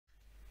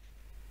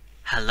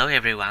Hello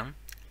everyone,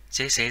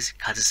 this is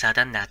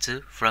Kazusada Natsu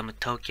from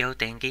Tokyo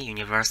Denki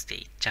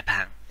University,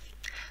 Japan.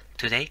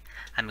 Today,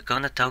 I'm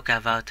gonna talk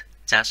about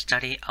the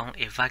study on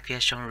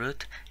evacuation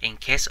route in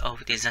case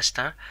of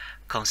disaster,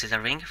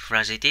 considering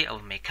fragility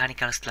of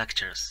mechanical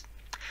structures.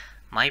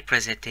 My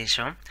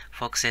presentation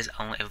focuses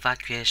on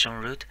evacuation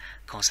route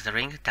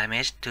considering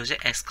damage to the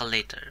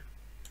escalator.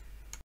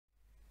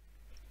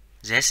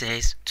 This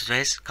is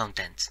today's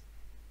content.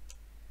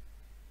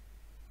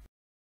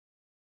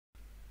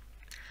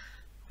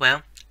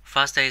 Well,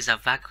 first is the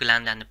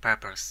background and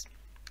purpose.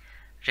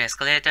 The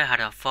escalator had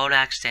a fall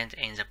accident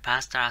in the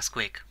past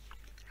earthquake.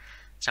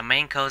 The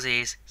main cause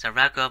is the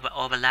lack of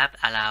overlap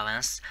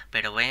allowance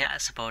between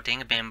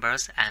supporting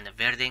members and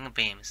building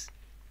beams.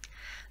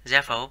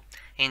 Therefore,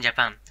 in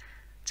Japan,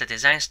 the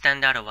design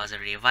standard was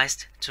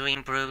revised to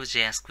improve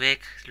the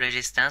earthquake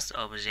resistance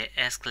of the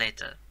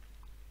escalator.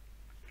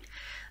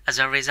 As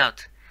a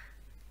result,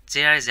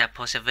 there is a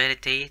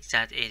possibility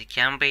that it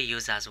can be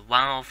used as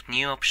one of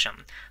new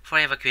options for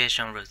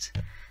evacuation routes,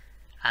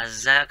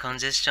 as the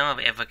congestion of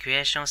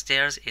evacuation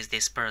stairs is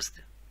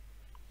dispersed.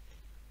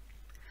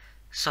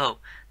 So,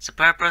 the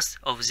purpose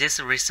of this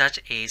research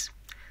is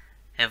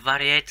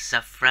evaluate the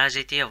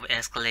fragility of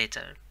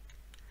escalator.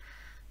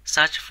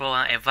 Search for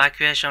an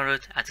evacuation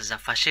route at the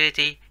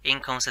facility in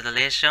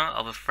consideration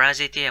of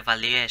fragility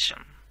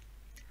evaluation.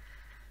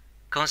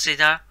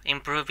 Consider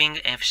improving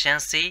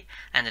efficiency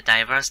and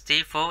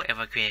diversity for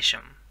evacuation.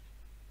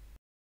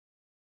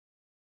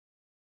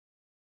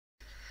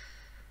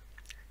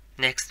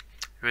 Next,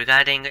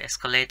 regarding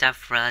escalator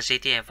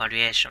fragility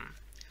evaluation.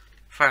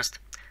 First,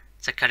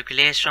 the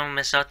calculation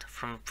method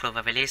from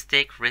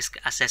probabilistic risk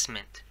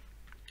assessment.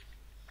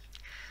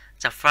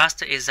 The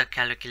first is the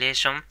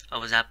calculation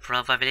of the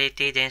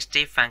probability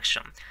density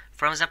function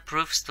from the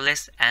proof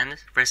stress and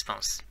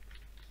response.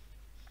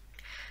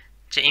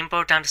 The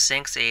important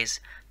thing is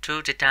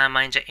to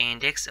determine the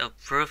index of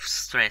proof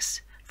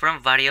stress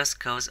from various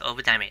causes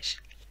of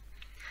damage.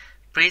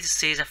 Please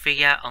see the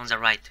figure on the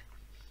right.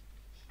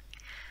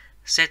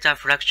 Set a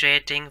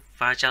fluctuating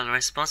partial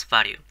response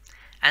value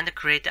and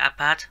create a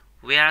path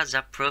where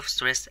the proof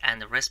stress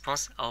and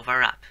response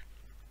overlap.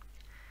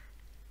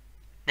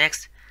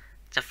 Next,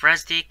 the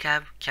fragility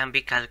curve can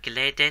be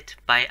calculated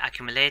by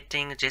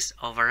accumulating this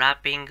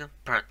overlapping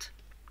part.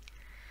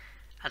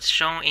 As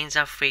shown in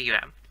the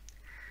figure,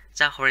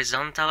 the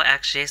horizontal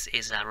axis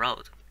is the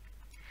load,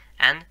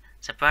 and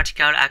the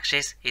vertical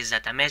axis is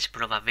the damage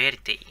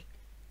probability.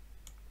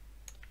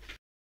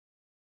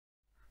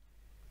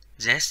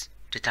 This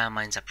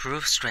determines the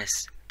proof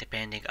stress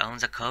depending on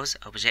the cause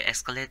of the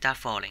escalator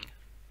falling.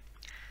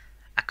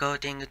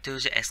 According to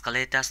the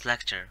escalator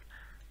structure,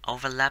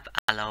 overlap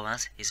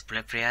allowance is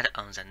prepared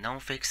on the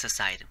non-fixed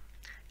side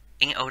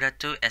in order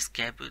to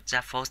escape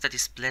the forced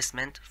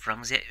displacement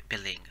from the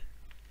building.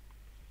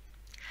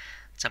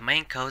 The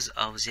main cause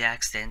of the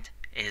accident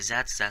is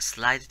that the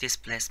slide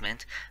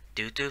displacement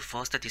due to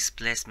forced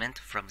displacement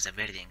from the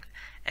building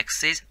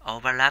exceeds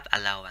overlap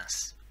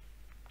allowance.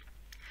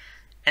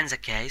 In the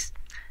case,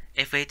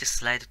 if it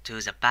slides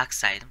to the back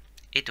side,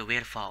 it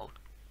will fall,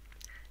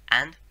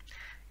 and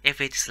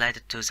if it slides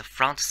to the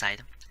front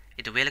side,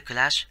 it will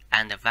crash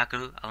and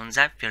buckle on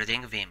the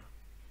building beam.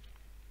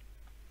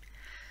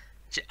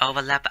 The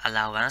overlap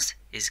allowance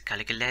is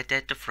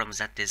calculated from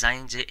the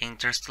design the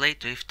interstory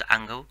drift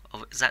angle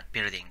of the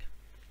building.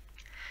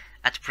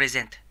 At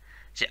present,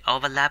 the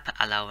overlap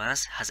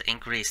allowance has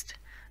increased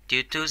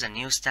due to the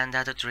new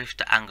standard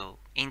drift angle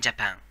in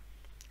Japan.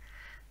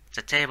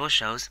 The table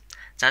shows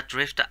the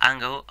drift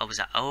angle of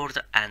the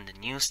old and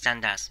new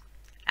standards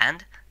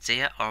and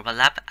their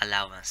overlap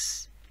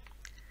allowance.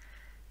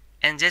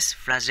 In this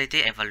fragility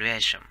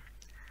evaluation,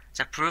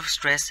 the proof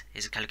stress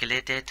is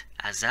calculated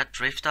as the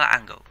drift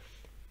angle.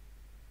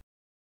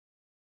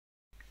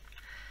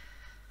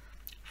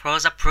 For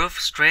the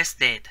proof stress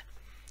data,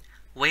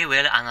 we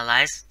will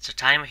analyze the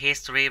time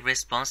history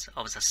response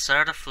of the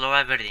third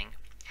floor building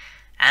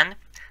and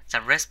the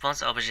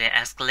response of the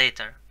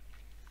escalator.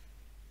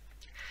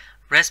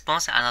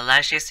 Response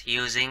analysis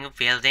using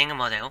building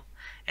model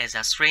is a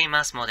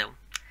 3-month model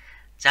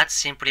that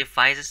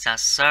simplifies the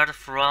third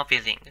floor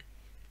building.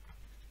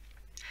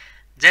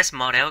 This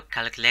model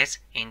calculates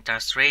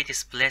interstory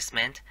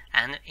displacement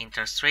and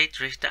interstory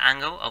drift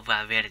angle of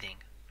a building.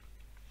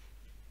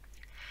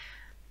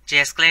 The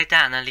escalator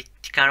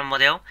analytical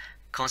model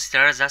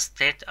considers the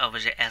state of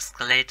the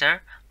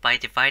escalator by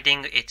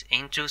dividing it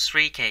into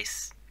 3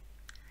 cases.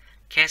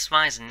 Case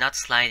 1 is not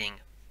sliding.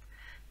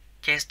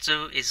 Case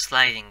 2 is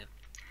sliding.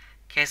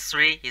 Case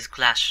 3 is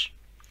crash.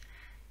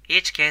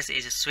 Each case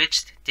is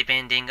switched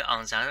depending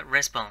on the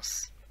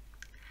response.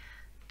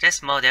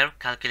 This model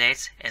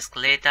calculates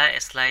escalator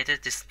slide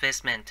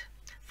displacement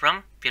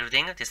from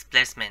building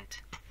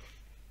displacement.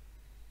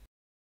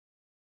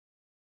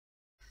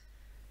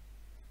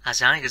 As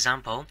an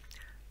example,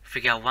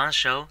 Figure 1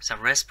 shows the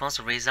response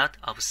result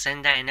of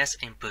sender NS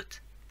input.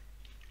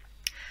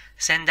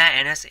 Sender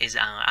NS is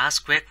an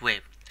earthquake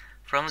wave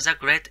from the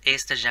Great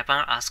East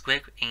Japan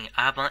earthquake in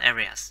urban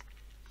areas.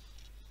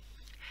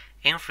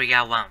 In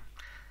Figure 1,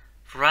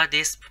 floor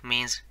disp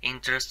means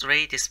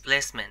interstory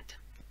displacement,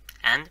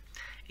 and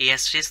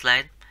ESC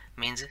slide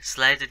means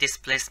slide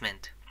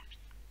displacement.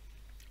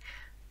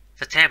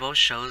 The table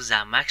shows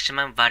the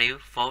maximum value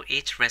for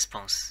each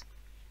response.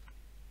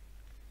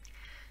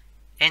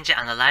 In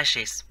the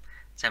analysis,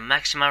 the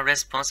maximum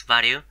response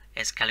value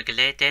is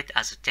calculated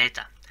as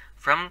data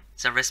from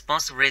the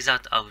response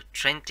result of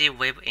 20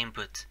 wave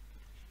input.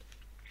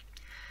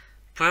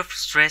 Proof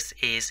stress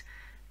is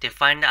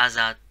defined as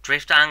a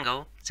drift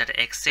angle that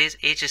exceeds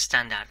each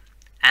standard,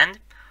 and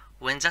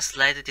when the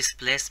slide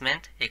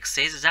displacement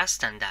exceeds the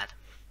standard.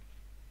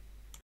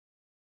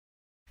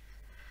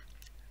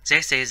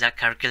 This is a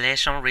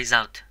calculation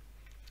result.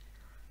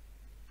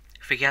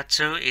 Figure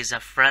 2 is a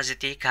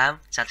fragility curve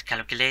that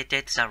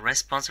calculated the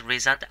response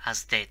result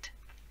as date.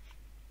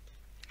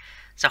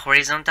 The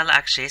horizontal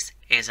axis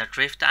is the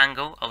drift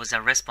angle of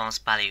the response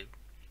value,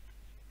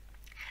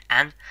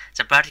 and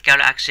the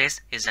vertical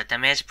axis is the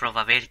damage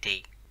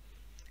probability.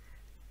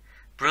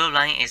 Blue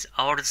line is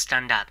old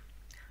standard,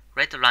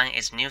 red line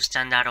is new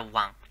standard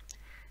 1,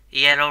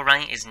 yellow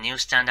line is new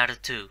standard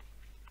 2.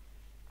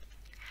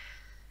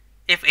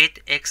 If it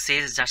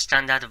exceeds the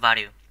standard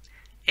value,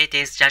 it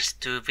is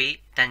judged to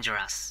be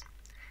dangerous,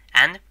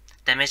 and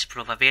damage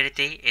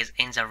probability is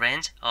in the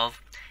range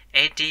of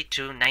 80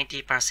 to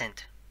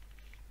 90%.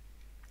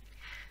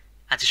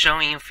 As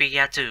shown in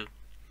Figure 2,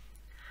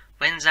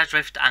 when the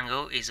drift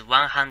angle is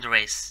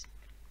 100th,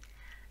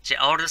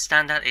 the old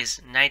standard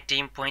is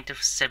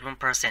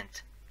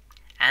 19.7%,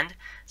 and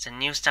the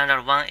new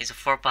standard 1 is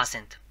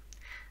 4%.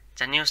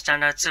 The new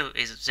standard 2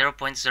 is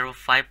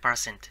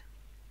 0.05%.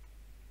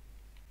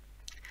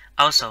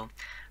 Also,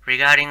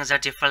 regarding the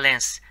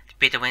difference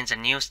between the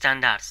new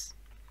standards,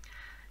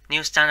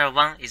 new standard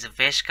 1 is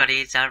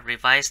basically the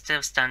revised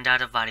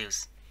standard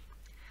values.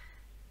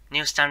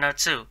 New standard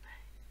 2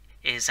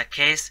 is a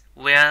case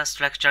where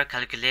structural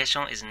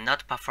calculation is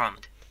not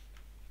performed.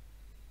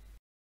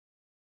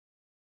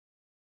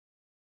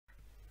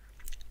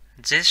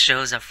 This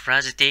shows the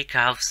fragility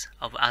curves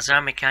of other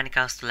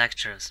mechanical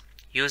structures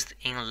used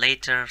in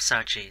later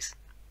searches.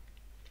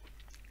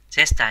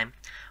 This time,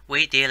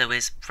 we deal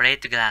with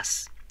plate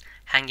glass,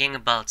 hanging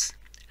bolts,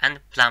 and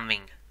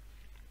plumbing.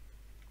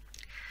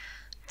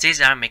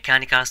 These are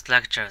mechanical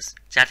structures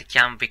that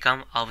can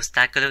become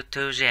obstacle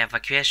to the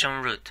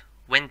evacuation route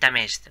when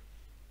damaged.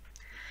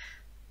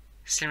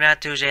 Similar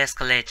to the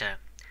escalator,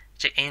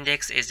 the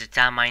index is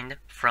determined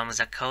from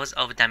the cause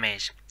of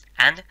damage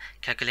and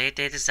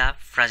calculated the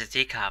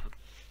fragility curve.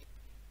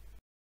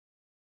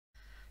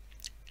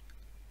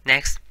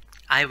 Next,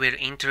 I will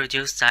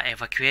introduce the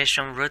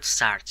evacuation route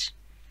search.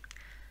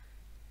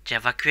 The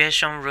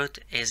evacuation route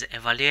is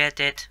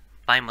evaluated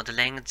by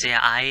modeling the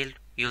aisle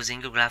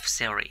using graph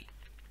theory.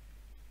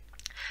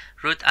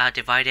 Routes are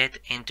divided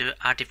into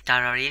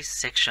arbitrary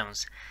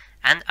sections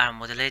and are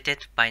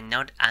modulated by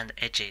node and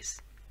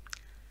edges.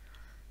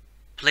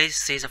 Please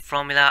see the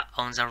formula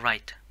on the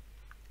right.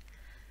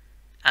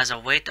 As a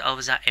weight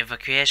of the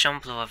evacuation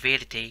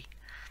probability,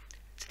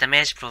 the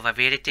damage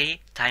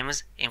probability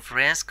times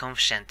influence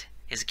coefficient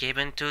is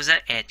given to the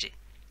edge.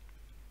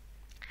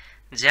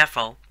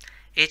 Therefore,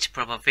 each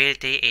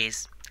probability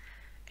is,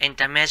 in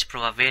damage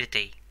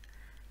probability,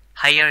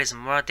 higher is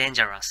more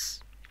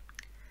dangerous.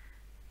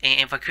 In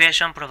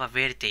evacuation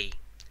probability,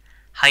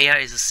 higher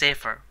is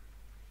safer.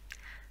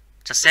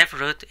 The safe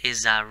route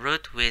is a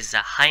route with the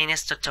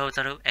highest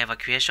total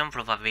evacuation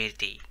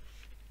probability.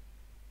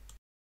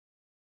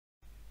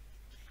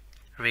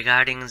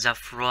 Regarding the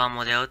floor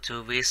model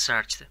to be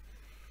searched,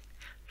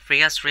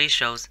 Figure 3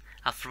 shows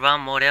a floor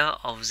model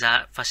of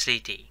the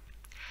facility,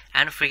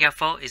 and Figure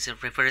 4 is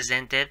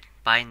represented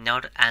by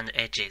node and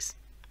edges.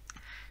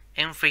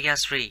 In Figure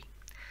 3,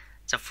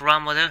 the floor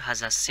model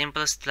has a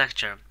simple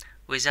structure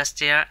with a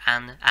stair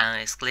and an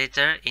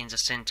escalator in the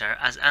center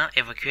as an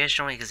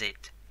evacuation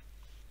exit.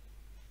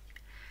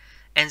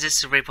 In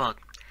this report,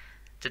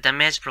 the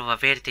damage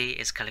probability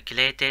is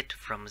calculated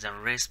from the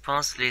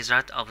response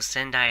result of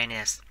sender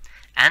NS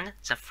and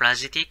the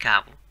fragility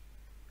curve.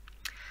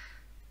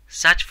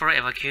 Search for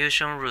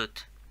evacuation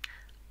route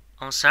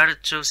on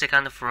third to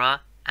second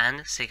floor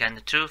and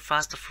second to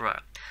first floor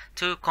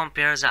to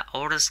compare the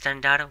old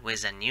standard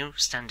with the new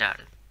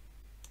standard.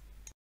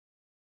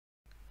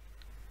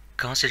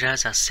 Consider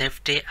the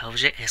safety of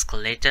the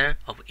escalator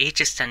of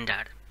each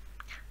standard.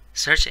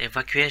 Search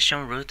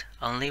evacuation route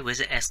only with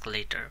the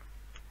escalator.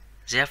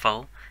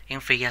 Therefore, in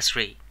Figure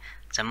 3,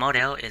 the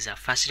model is a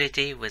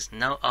facility with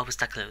no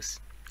obstacles.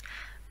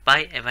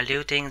 By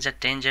evaluating the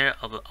danger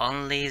of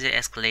only the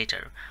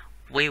escalator,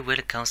 we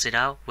will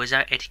consider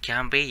whether it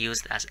can be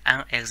used as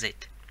an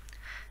exit.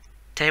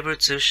 Table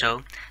 2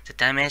 shows the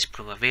damage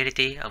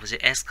probability of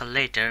the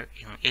escalator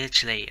in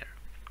each layer.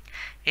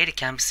 It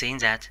can be seen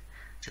that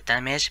the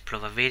damage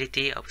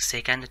probability of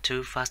second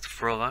to first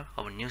floor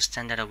of new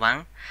standard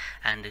 1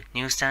 and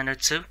new standard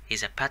 2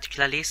 is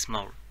particularly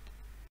small.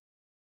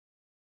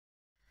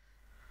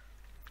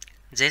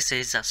 This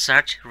is the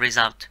search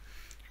result.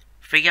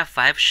 Figure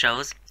 5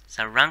 shows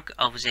the rank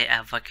of the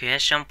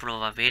evacuation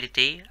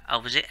probability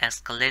of the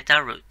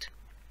escalator route.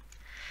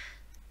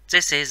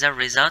 This is the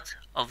result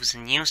of the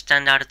new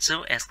standard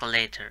 2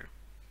 escalator.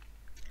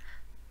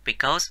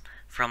 Because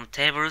from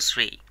table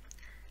 3,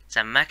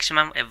 the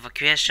maximum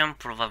evacuation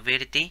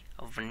probability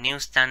of new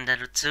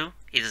standard 2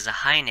 is the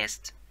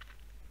highest.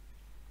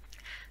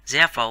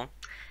 Therefore,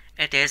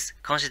 it is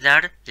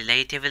considered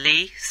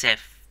relatively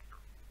safe.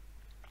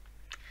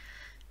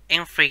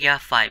 In Figure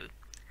 5,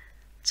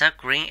 the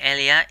green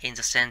area in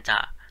the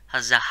center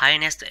has the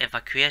highest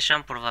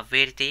evacuation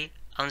probability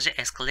on the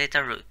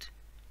escalator route.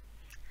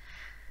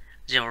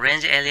 The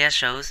orange area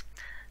shows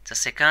the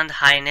second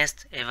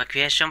highest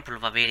evacuation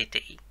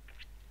probability.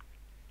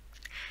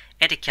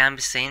 It can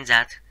be seen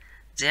that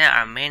there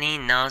are many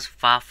nodes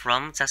far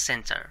from the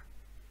center.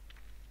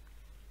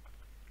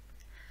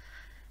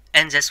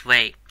 In this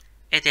way,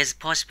 it is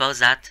possible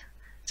that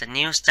the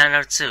new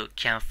standard 2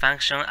 can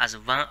function as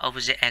one of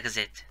the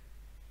exits.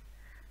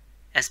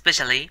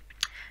 Especially,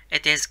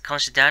 it is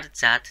considered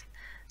that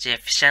the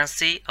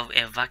efficiency of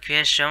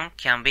evacuation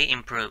can be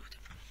improved.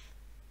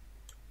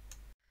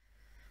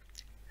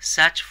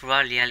 Search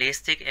for a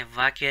realistic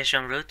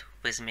evacuation route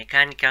with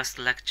mechanical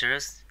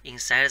structures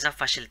inside the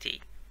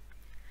facility.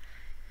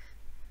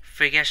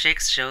 Figure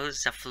 6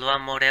 shows the floor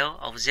model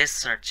of this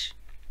search.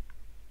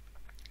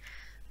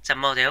 The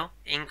model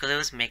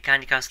includes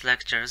mechanical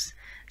structures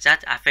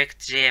that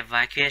affect the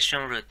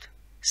evacuation route,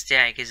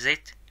 stair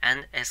exit,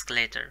 and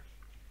escalator.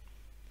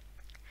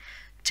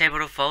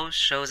 Table 4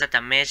 shows the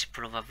damage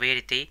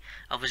probability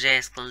of the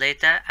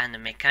escalator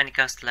and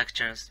mechanical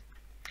structures,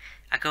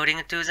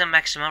 according to the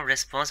maximum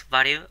response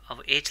value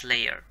of each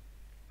layer.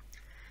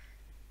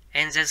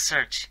 In this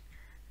search,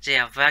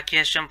 the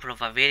evacuation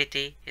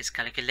probability is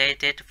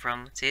calculated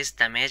from these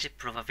damage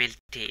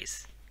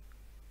probabilities.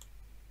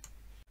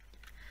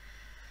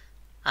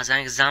 As an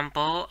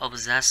example of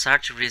the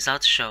search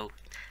results show,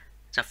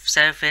 the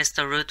safest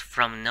route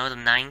from node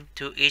 9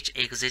 to each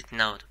exit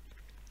node.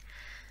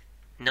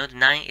 Node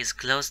 9 is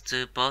close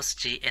to both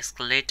the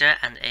escalator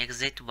and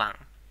exit 1.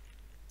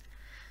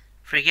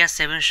 Figure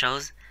 7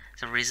 shows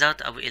the result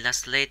of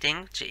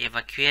illustrating the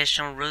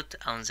evacuation route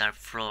on the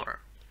floor.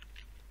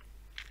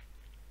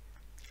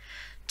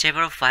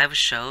 Table 5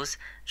 shows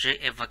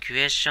the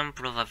evacuation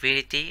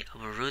probability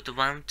of route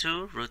 1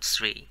 to route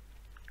 3.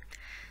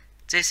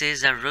 This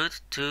is the route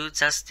to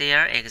the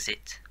stair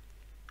exit.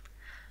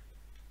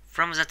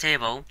 From the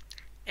table,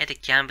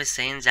 it can be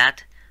seen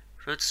that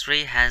route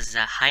 3 has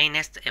the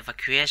highest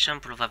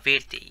evacuation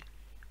probability.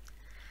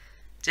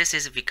 This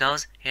is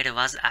because it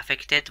was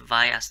affected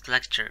by a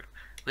structure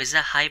with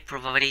a high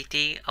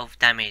probability of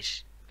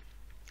damage.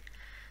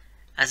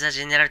 As a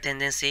general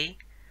tendency,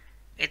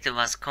 it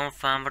was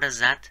confirmed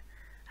that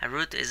a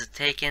route is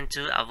taken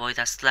to avoid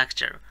a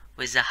structure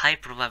with a high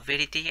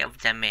probability of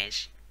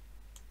damage.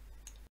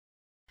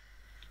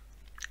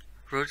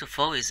 Route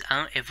 4 is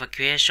an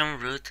evacuation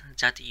route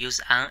that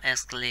uses an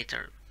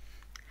escalator.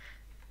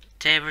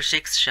 Table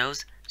 6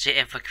 shows the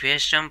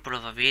evacuation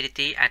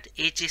probability at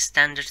each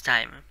standard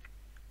time.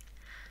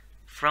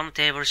 From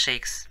Table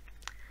 6,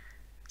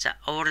 the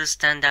old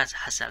standard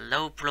has a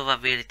low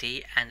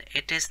probability and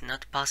it is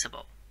not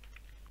possible.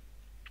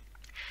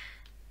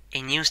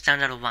 In new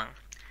standard 1,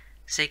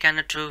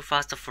 second to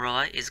first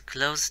floor is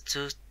close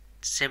to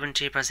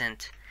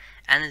 70%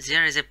 and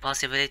there is a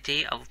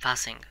possibility of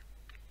passing.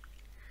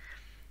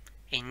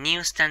 In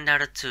new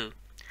standard 2,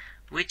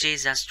 which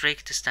is a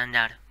strict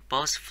standard,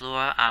 both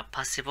floors are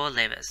possible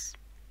levels.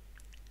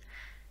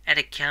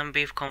 It can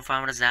be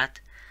confirmed that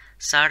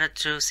third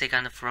to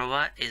second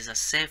floor is the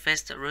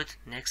safest route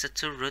next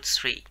to route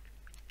 3,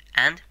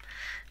 and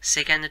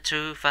second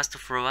to first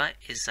floor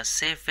is the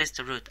safest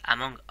route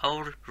among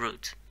all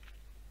routes.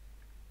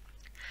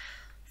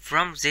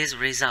 From these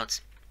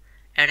results,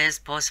 it is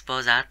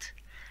possible that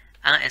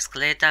an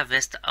escalator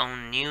based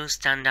on new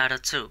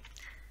standard 2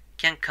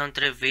 can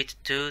contribute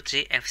to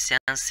the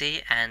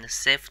efficiency and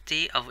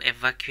safety of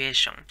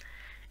evacuation,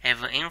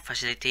 even in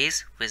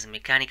facilities with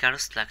mechanical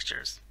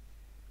structures.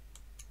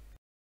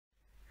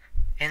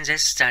 In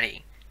this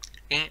study,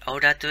 in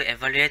order to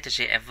evaluate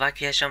the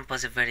evacuation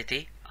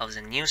possibility of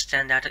the new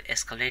standard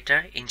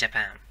escalator in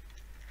Japan,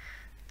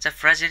 the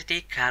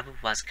fragility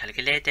curve was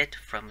calculated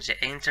from the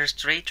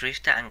interstory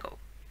drift angle.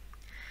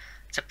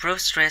 The proof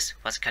stress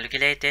was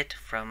calculated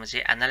from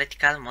the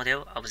analytical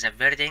model of the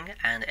building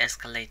and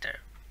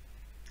escalator.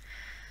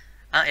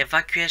 An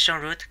evacuation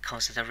route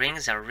considering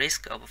the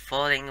risk of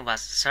falling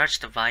was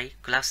searched by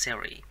graph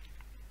theory.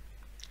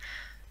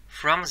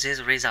 From this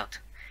result,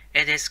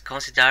 it is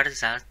considered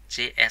that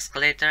the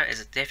escalator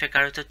is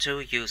difficult to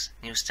use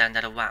new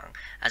standard 1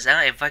 as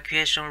an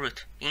evacuation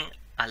route in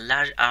a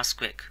large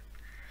earthquake,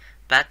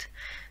 but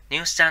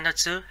new standard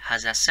 2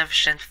 has a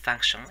sufficient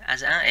function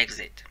as an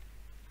exit.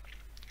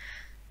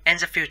 In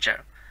the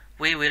future,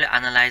 we will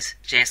analyze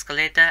the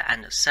escalator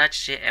and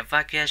search the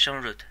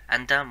evacuation route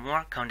under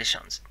more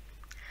conditions.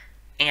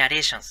 In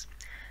addition,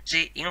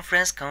 the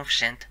influence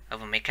coefficient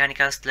of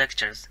mechanical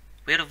structures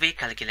will be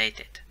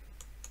calculated.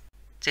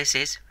 This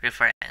is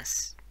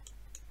reference.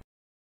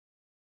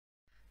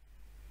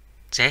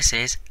 This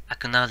is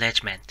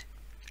acknowledgement.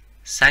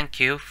 Thank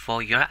you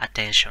for your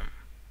attention.